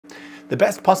The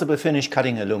best possible finish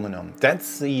cutting aluminum.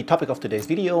 That's the topic of today's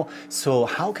video. So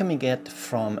how can we get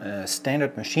from a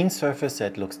standard machine surface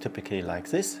that looks typically like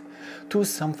this to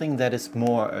something that is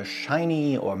more a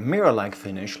shiny or mirror-like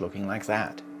finish looking like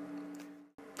that?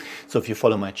 So if you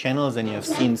follow my channel, then you have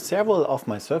seen several of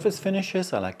my surface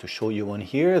finishes. I like to show you one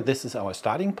here. This is our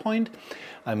starting point.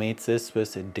 I made this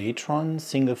with a Datron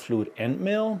single flute end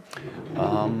mill.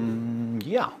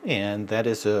 Yeah, and that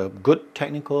is a good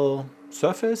technical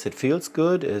surface. It feels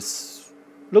good,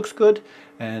 looks good,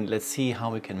 and let's see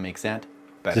how we can make that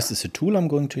better. This is a tool I'm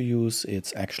going to use.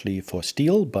 It's actually for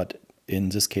steel, but in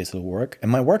this case it'll work. And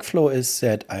my workflow is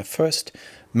that I first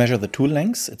measure the tool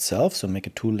length itself, so make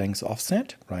a tool length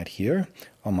offset right here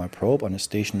on my probe on a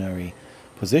stationary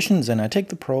position. Then I take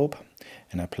the probe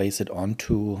and I place it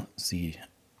onto the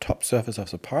top surface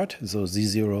of the part. So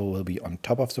Z0 will be on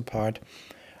top of the part,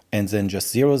 and then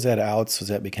just zero that out so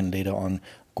that we can later on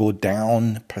go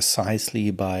down precisely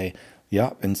by,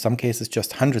 yeah, in some cases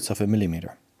just hundredths of a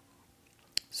millimeter.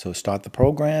 So start the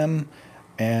program.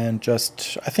 And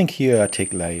just, I think here I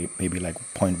take maybe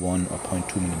 0.1 or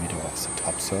 0.2 millimeter off the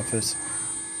top surface.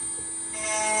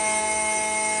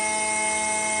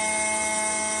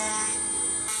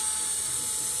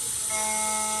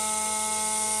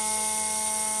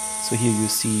 So here you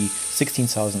see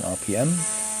 16,000 RPM,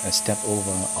 a step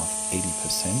over of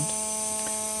 80%,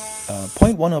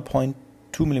 0.1 or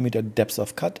 0.2 millimeter depth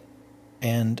of cut,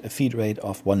 and a feed rate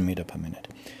of 1 meter per minute.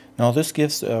 Now this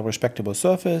gives a respectable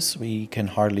surface. We can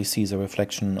hardly see the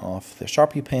reflection of the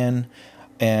Sharpie pen,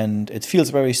 and it feels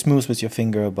very smooth with your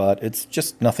finger, but it's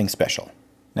just nothing special.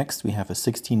 Next we have a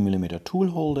 16 millimeter tool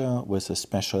holder with a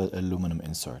special aluminum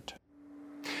insert.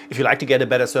 If you like to get a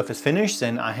better surface finish,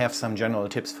 then I have some general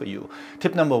tips for you.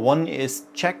 Tip number one is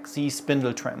check the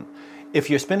spindle trim. If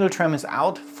your spindle trim is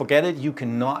out, forget it, you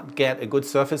cannot get a good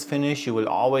surface finish. You will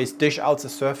always dish out the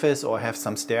surface or have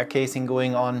some staircasing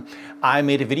going on. I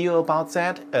made a video about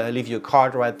that. I'll leave you a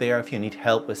card right there if you need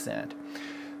help with that.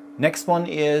 Next one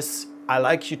is, I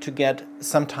like you to get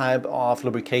some type of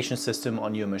lubrication system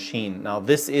on your machine. Now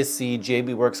this is the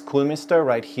JBWorx Cool Mister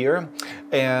right here,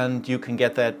 and you can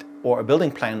get that or a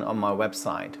building plan on my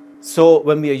website. So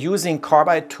when we are using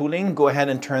carbide tooling, go ahead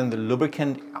and turn the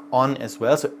lubricant on as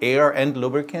well, so air and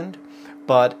lubricant.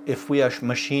 But if we are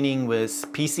machining with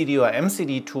PCD or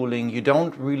MCD tooling, you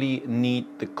don't really need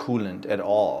the coolant at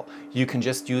all. You can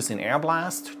just use an air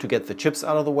blast to get the chips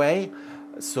out of the way,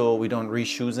 so we don't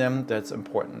reshoe them. That's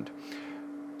important.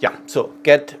 Yeah, so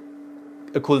get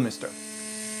a Cool Mister.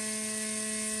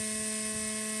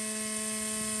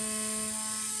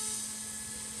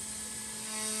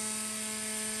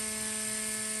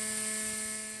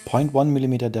 0.1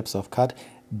 millimeter depth of cut,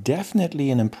 definitely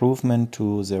an improvement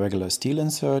to the regular steel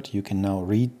insert. You can now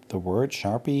read the word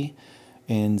Sharpie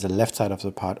in the left side of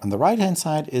the part. On the right hand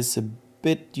side is a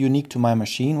bit unique to my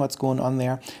machine, what's going on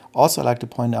there. Also, I'd like to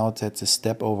point out that the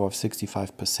step over of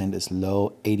 65% is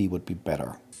low, 80 would be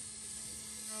better.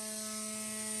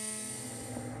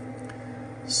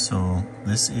 So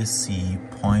this is the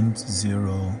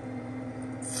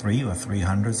 0.03 or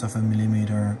 0.03 of a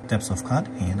millimeter depth of cut,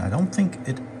 and I don't think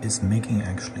it is making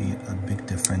actually a big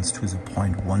difference to the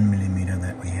 0.1 millimeter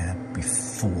that we had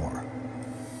before.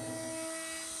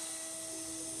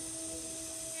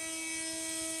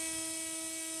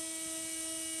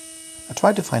 I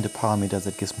try to find a parameter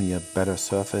that gives me a better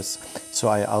surface, so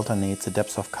I alternate the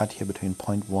depth of cut here between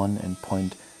 0.1 and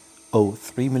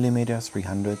 0.03 millimeters,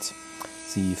 300ths.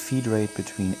 The feed rate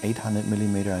between 800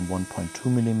 millimeter and 1.2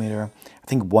 millimeter. I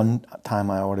think one time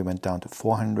I already went down to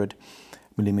 400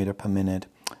 millimeter per minute,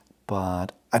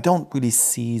 but I don't really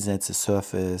see that the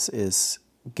surface is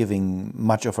giving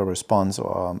much of a response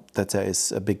or that there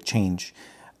is a big change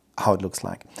how it looks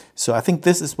like. So I think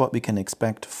this is what we can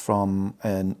expect from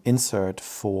an insert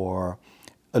for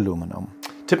aluminum.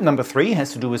 Tip number 3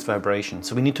 has to do with vibration.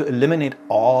 So we need to eliminate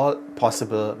all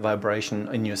possible vibration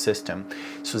in your system.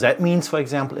 So that means, for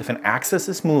example, if an axis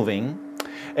is moving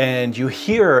and you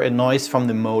hear a noise from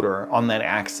the motor on that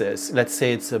axis, let's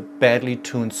say it's a badly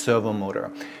tuned servo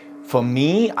motor. For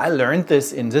me, I learned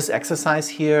this in this exercise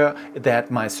here,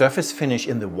 that my surface finish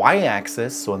in the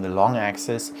y-axis, so in the long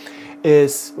axis,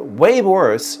 is way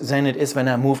worse than it is when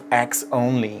I move X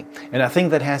only. And I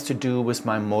think that has to do with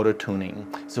my motor tuning.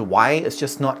 So Y is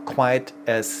just not quite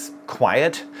as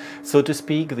quiet, so to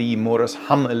speak. The motors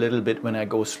hum a little bit when I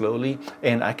go slowly,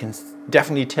 and I can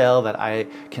definitely tell that I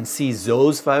can see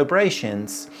those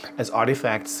vibrations as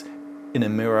artifacts in a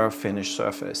mirror finished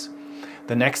surface.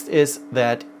 The next is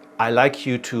that I like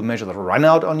you to measure the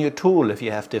runout on your tool if you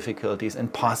have difficulties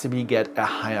and possibly get a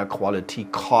higher quality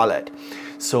collet.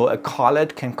 So a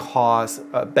collet can cause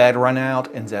a bad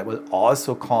runout, and that will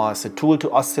also cause the tool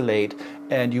to oscillate,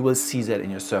 and you will see that in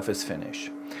your surface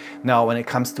finish. Now, when it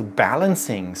comes to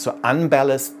balancing, so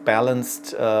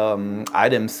balanced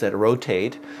items that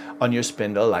rotate on your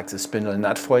spindle, like the spindle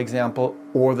nut, for example,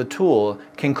 or the tool,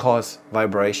 can cause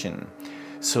vibration.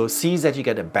 So see that you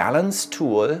get a balanced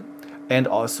tool and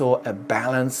also a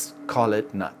balanced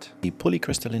collet nut. The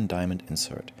polycrystalline diamond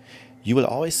insert. You will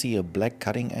always see a black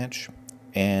cutting edge,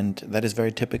 and that is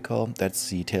very typical. That's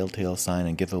the telltale sign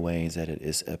and giveaway that it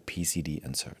is a PCD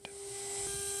insert.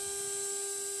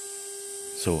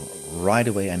 So right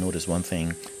away I noticed one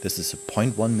thing. This is a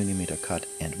 0.1 millimeter cut,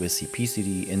 and with the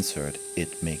PCD insert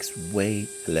it makes way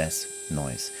less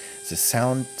noise. The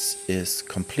sound is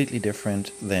completely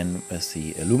different than with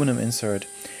the aluminum insert,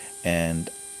 and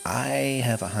I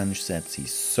have a hunch that the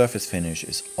surface finish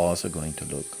is also going to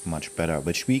look much better,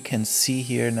 which we can see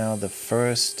here now. The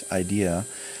first idea,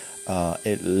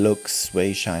 it looks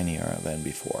way shinier than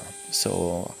before.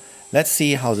 So let's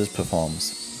see how this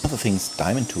performs. One of the things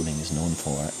diamond tooling is known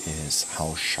for is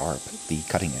how sharp the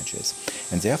cutting edge is,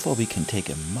 and therefore we can take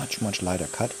a much lighter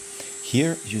cut.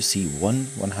 Here you see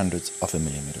 1/100th of a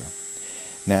millimeter.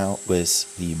 Now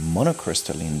with the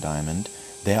monocrystalline diamond,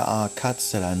 there are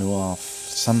cuts that I know of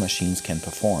some machines can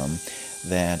perform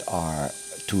that are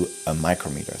to a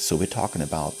micrometer. So we're talking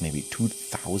about maybe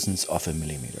 2/1000ths of a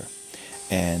millimeter.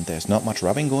 And there's not much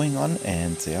rubbing going on,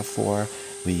 and therefore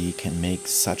we can make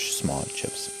such small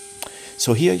chips.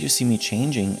 So here you see me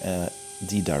changing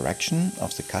the direction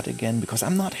of the cut again, because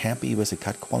I'm not happy with the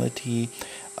cut quality.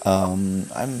 I'm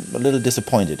a little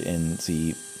disappointed in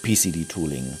the PCD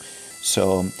tooling.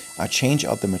 So I change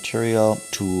out the material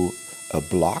to a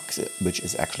block which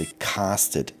is actually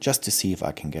casted, just to see if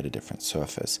I can get a different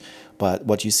surface. But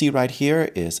what you see right here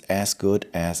is as good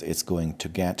as it's going to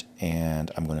get,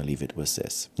 and I'm going to leave it with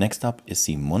this. Next up is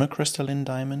the monocrystalline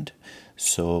diamond.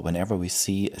 So whenever we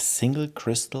see a single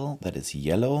crystal that is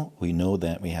yellow, we know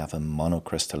that we have a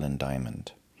monocrystalline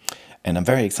diamond. And I'm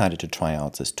very excited to try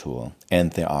out this tool.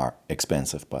 And they are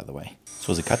expensive, by the way.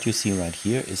 So the cut you see right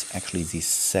here is actually the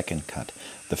second cut.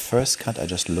 The first cut, I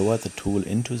just lowered the tool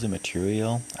into the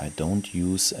material. I don't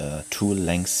use a tool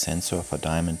length sensor for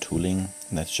diamond tooling.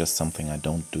 That's just something I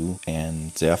don't do.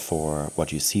 And therefore,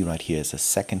 what you see right here is a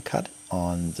second cut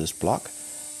on this block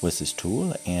with this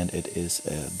tool. And it is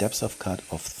a depth of cut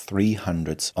of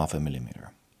 3/100ths of a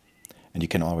millimeter. And you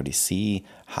can already see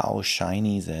how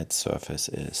shiny that surface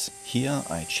is. Here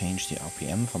I changed the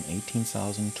RPM from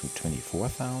 18,000 to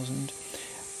 24,000.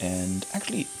 And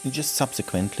actually, just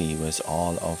subsequently with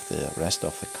all of the rest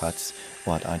of the cuts,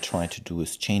 what I try to do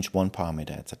is change one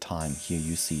parameter at a time. Here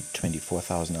you see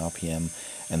 24,000 RPM,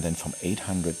 and then from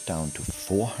 800 down to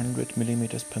 400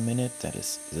 millimeters per minute. That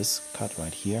is this cut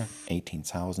right here,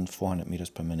 18,400 millimeters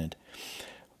per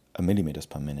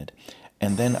minute.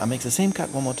 And then I make the same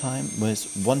cut one more time with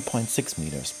 1.6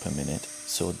 meters per minute,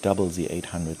 so double the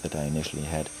 800 that I initially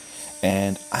had.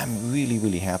 And I'm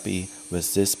really happy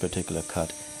with this particular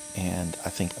cut, and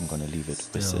I think I'm going to leave it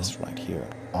with this right here.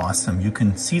 Awesome. You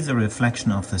can see the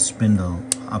reflection of the spindle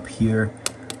up here.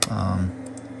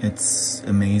 It's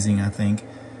amazing, I think.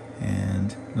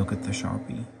 And look at the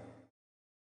Sharpie.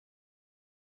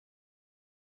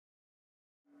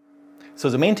 So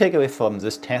the main takeaway from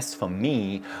this test for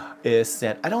me is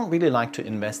that I don't really like to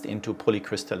invest into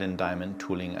polycrystalline diamond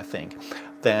tooling. I think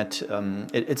that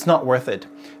it's not worth it.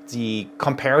 The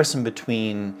comparison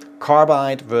between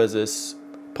carbide versus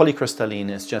polycrystalline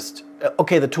is just,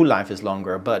 okay, the tool life is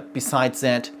longer, but besides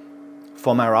that,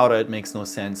 for my router it makes no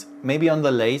sense. Maybe on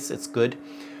the lathe it's good.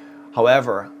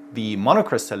 However, the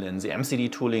monocrystalline, the MCD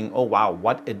tooling, oh wow,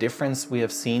 what a difference we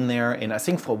have seen there. And I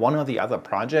think for one or the other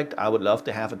project, I would love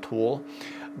to have a tool,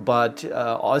 but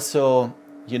also,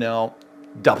 you know,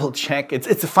 double check.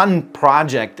 It's a fun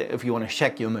project if you want to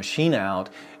check your machine out,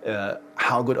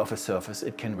 how good of a surface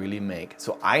it can really make.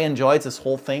 So I enjoyed this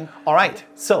whole thing. All right,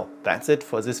 so that's it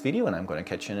for this video, and I'm going to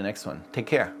catch you in the next one. Take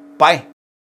care. Bye.